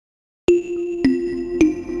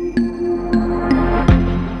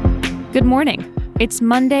Good morning. It's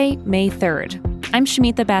Monday, May 3rd. I'm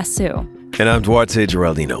Shamita Basu. And I'm Duarte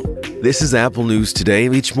Geraldino. This is Apple News Today.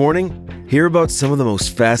 Each morning, hear about some of the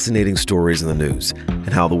most fascinating stories in the news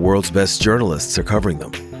and how the world's best journalists are covering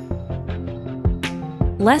them.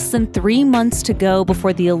 Less than 3 months to go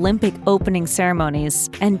before the Olympic opening ceremonies,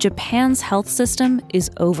 and Japan's health system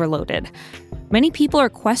is overloaded. Many people are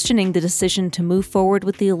questioning the decision to move forward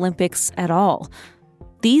with the Olympics at all.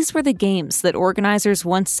 These were the games that organizers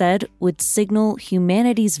once said would signal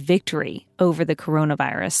humanity's victory over the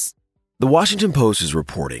coronavirus. The Washington Post is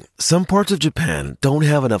reporting some parts of Japan don't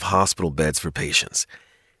have enough hospital beds for patients.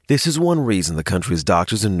 This is one reason the country's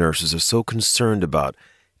doctors and nurses are so concerned about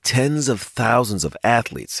tens of thousands of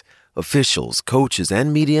athletes, officials, coaches,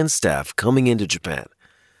 and media and staff coming into Japan.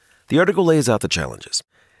 The article lays out the challenges.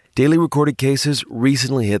 Daily recorded cases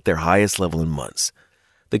recently hit their highest level in months.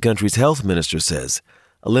 The country's health minister says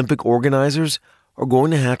Olympic organizers are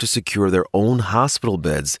going to have to secure their own hospital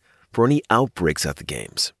beds for any outbreaks at the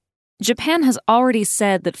Games. Japan has already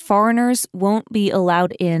said that foreigners won't be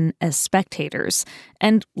allowed in as spectators,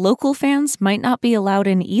 and local fans might not be allowed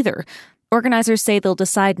in either. Organizers say they'll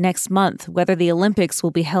decide next month whether the Olympics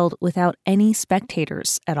will be held without any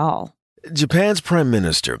spectators at all. Japan's prime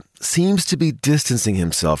minister seems to be distancing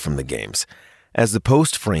himself from the Games. As the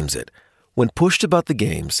Post frames it, when pushed about the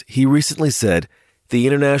Games, he recently said the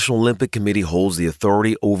International Olympic Committee holds the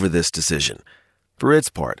authority over this decision. For its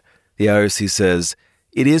part, the IOC says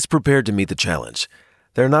it is prepared to meet the challenge.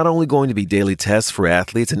 There are not only going to be daily tests for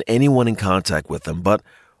athletes and anyone in contact with them, but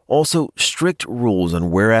also strict rules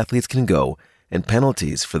on where athletes can go and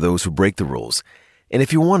penalties for those who break the rules. And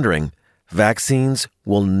if you're wondering, vaccines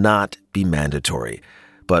will not be mandatory,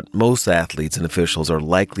 but most athletes and officials are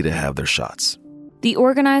likely to have their shots. The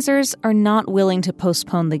organizers are not willing to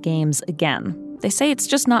postpone the Games again. They say it's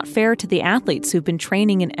just not fair to the athletes who've been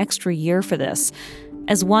training an extra year for this.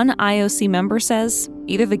 As one IOC member says,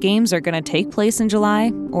 either the Games are going to take place in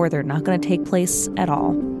July or they're not going to take place at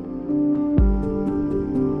all.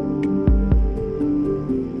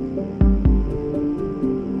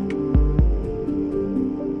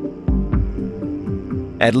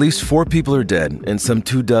 At least 4 people are dead and some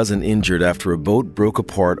 24 injured after a boat broke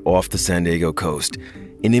apart off the San Diego coast.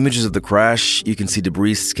 In images of the crash, you can see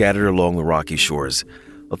debris scattered along the rocky shores.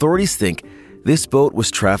 Authorities think this boat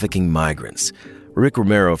was trafficking migrants. Rick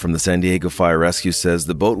Romero from the San Diego Fire Rescue says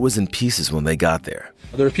the boat was in pieces when they got there.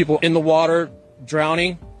 There were people in the water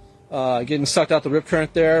drowning, getting sucked out the rip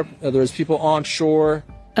current there. There was people on shore.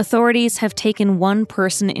 Authorities have taken one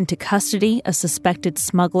person into custody, a suspected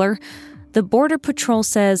smuggler. The Border Patrol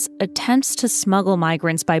says attempts to smuggle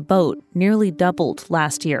migrants by boat nearly doubled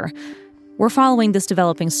last year. We're following this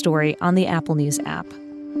developing story on the Apple News app.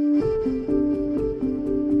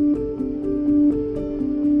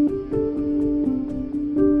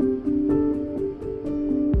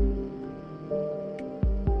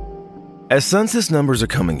 As census numbers are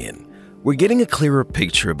coming in, we're getting a clearer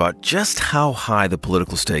picture about just how high the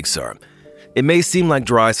political stakes are. It may seem like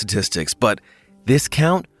dry statistics, but this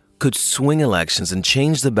count could swing elections and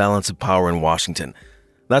change the balance of power in Washington.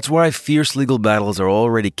 That's why fierce legal battles are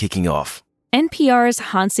already kicking off. NPR's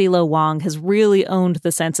Hansi Lo Wang has really owned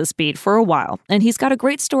the census beat for a while, and he's got a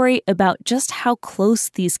great story about just how close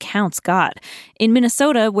these counts got. In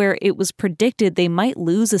Minnesota, where it was predicted they might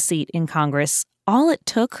lose a seat in Congress, all it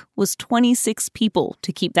took was 26 people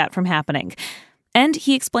to keep that from happening. And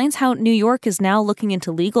he explains how New York is now looking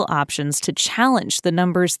into legal options to challenge the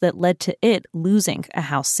numbers that led to it losing a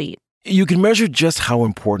House seat. You can measure just how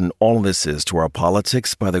important all of this is to our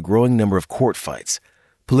politics by the growing number of court fights.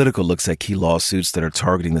 Politico looks at key lawsuits that are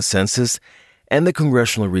targeting the census and the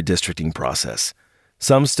congressional redistricting process.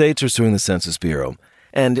 Some states are suing the Census Bureau,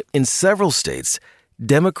 and in several states,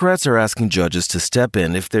 Democrats are asking judges to step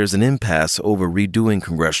in if there's an impasse over redoing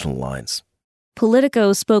congressional lines.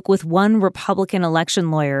 Politico spoke with one Republican election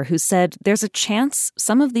lawyer who said there's a chance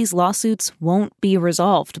some of these lawsuits won't be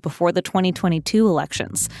resolved before the 2022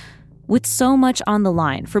 elections. With so much on the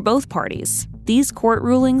line for both parties, these court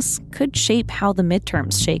rulings could shape how the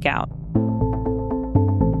midterms shake out.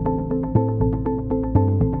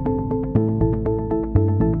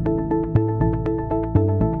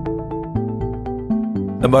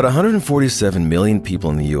 About 147 million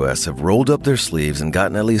people in the U.S. have rolled up their sleeves and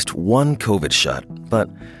gotten at least one COVID shot. But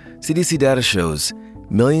CDC data shows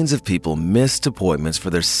millions of people missed appointments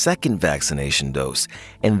for their second vaccination dose,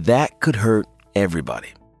 and that could hurt everybody.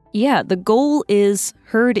 Yeah, the goal is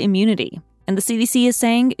herd immunity. And the CDC is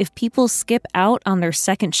saying if people skip out on their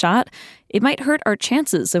second shot, It might hurt our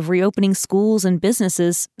chances of reopening schools and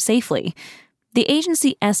businesses safely. The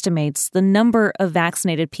agency estimates the number of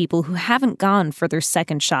vaccinated people who haven't gone for their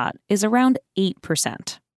second shot is around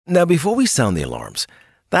 8%. Now, before we sound the alarms,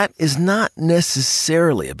 that is not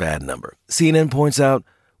necessarily a bad number. CNN points out,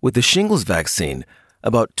 with the shingles vaccine,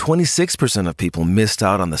 about 26% of people missed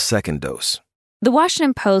out on the second dose. The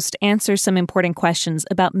Washington Post answers some important questions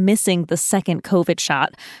about missing the second COVID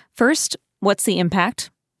shot. First, what's the impact?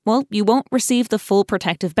 Well, you won't receive the full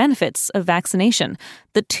protective benefits of vaccination.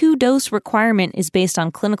 The 2-dose requirement is based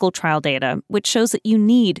on clinical trial data, which shows that you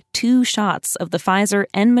need 2 shots of the Pfizer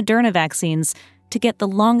and Moderna vaccines to get the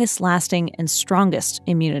longest-lasting and strongest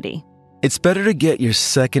immunity. It's better to get your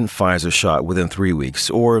second Pfizer shot within 3 weeks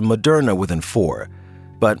or Moderna within 4.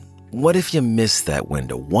 But what if you miss that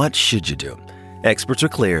window? What should you do? Experts are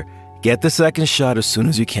clear. Get the second shot as soon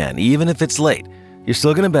as you can, even if it's late. You're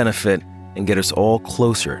still going to benefit and get us all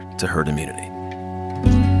closer to herd immunity.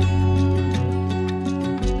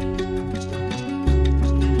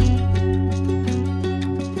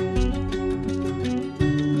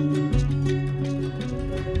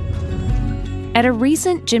 At a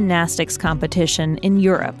recent gymnastics competition in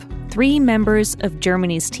Europe, 3 members of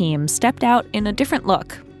Germany's team stepped out in a different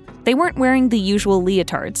look. They weren't wearing the usual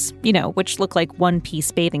leotards, which look like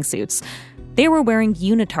one-piece bathing suits. They were wearing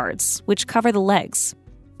unitards, which cover the legs.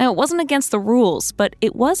 Now, it wasn't against the rules, but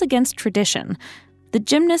it was against tradition. The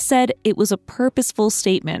gymnast said it was a purposeful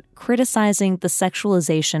statement criticizing the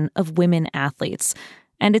sexualization of women athletes,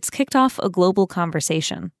 and it's kicked off a global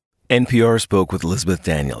conversation. NPR spoke with Elizabeth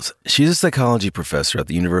Daniels. She's a psychology professor at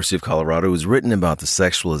the University of Colorado who's written about the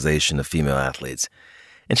sexualization of female athletes.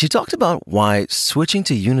 And she talked about why switching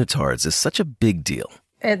to unitards is such a big deal.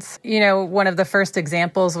 It's, one of the first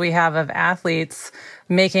examples we have of athletes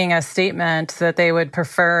making a statement that they would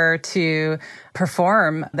prefer to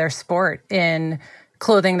perform their sport in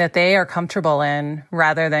clothing that they are comfortable in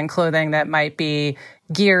rather than clothing that might be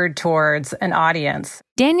geared towards an audience.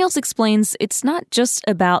 Daniels explains it's not just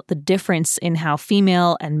about the difference in how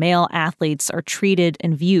female and male athletes are treated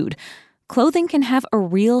and viewed. Clothing can have a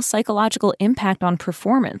real psychological impact on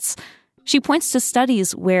performance. She points to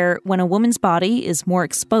studies where when a woman's body is more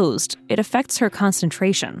exposed, it affects her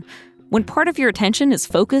concentration. When part of your attention is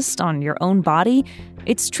focused on your own body,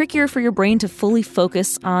 it's trickier for your brain to fully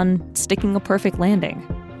focus on sticking a perfect landing.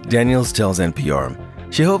 Daniels tells NPR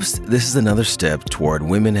she hopes this is another step toward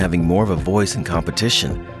women having more of a voice in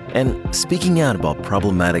competition and speaking out about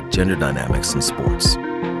problematic gender dynamics in sports.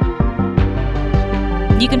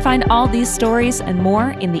 You can find all these stories and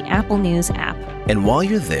more in the Apple News app. And while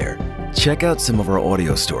you're there, check out some of our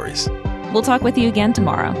audio stories. We'll talk with you again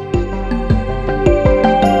tomorrow.